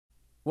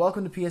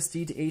Welcome to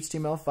PSD to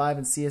HTML5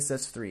 and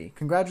CSS3.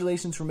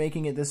 Congratulations for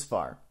making it this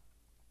far.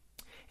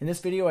 In this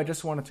video, I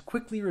just wanted to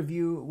quickly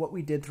review what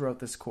we did throughout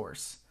this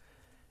course.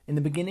 In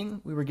the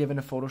beginning, we were given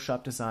a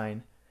Photoshop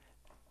design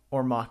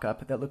or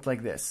mock-up that looked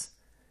like this.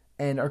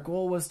 And our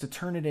goal was to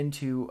turn it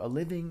into a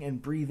living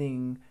and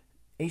breathing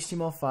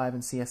HTML5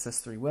 and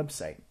CSS3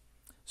 website.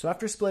 So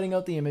after splitting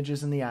out the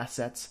images and the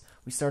assets,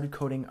 we started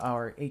coding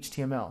our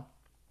HTML.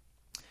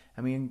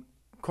 And we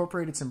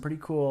incorporated some pretty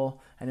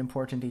cool and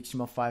important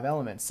HTML5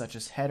 elements such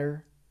as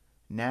header,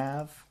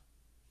 nav,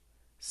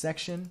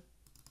 section,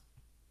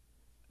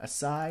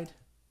 aside,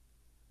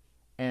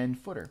 and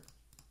footer.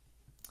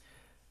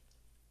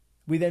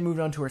 We then moved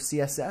on to our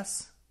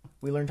CSS.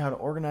 We learned how to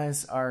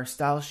organize our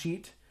style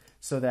sheet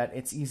so that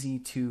it's easy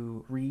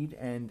to read,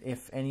 and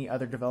if any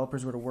other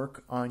developers were to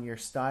work on your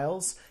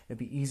styles, it'd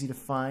be easy to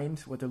find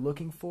what they're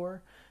looking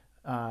for.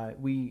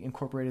 We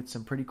incorporated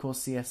some pretty cool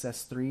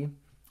CSS3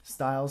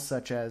 styles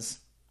such as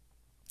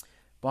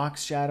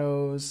box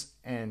shadows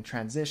and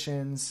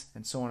transitions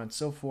and so on and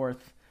so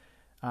forth.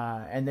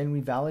 And then we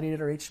validated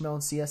our HTML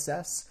and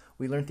CSS.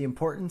 We learned the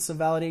importance of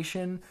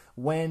validation,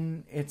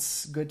 when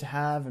it's good to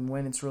have and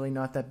when it's really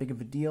not that big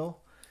of a deal.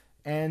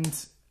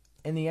 And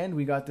in the end,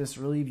 we got this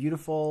really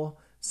beautiful,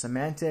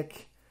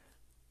 semantic,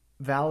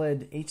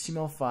 valid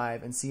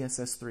HTML5 and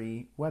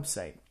CSS3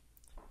 website,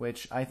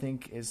 which I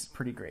think is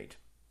pretty great.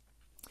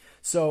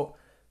 So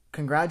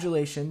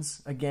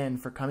congratulations again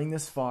for coming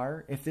this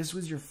far. If this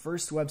was your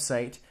first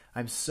website,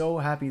 I'm so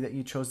happy that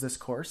you chose this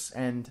course,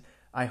 and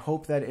I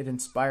hope that it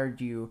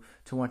inspired you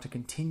to want to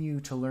continue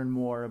to learn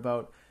more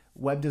about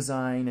web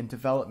design and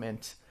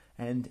development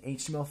and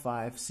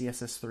HTML5,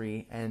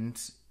 CSS3,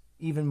 and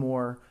even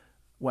more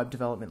web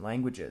development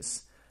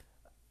languages.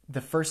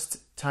 The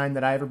first time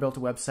that I ever built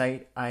a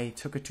website, I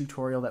took a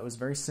tutorial that was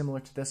very similar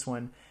to this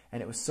one,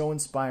 and it was so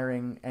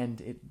inspiring, and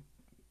it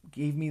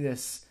gave me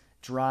this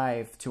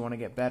drive to want to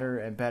get better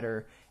and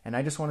better, and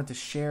I just wanted to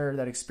share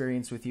that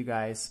experience with you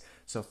guys.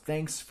 So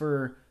thanks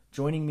for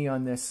joining me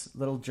on this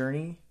little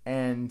journey,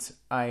 and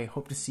I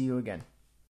hope to see you again.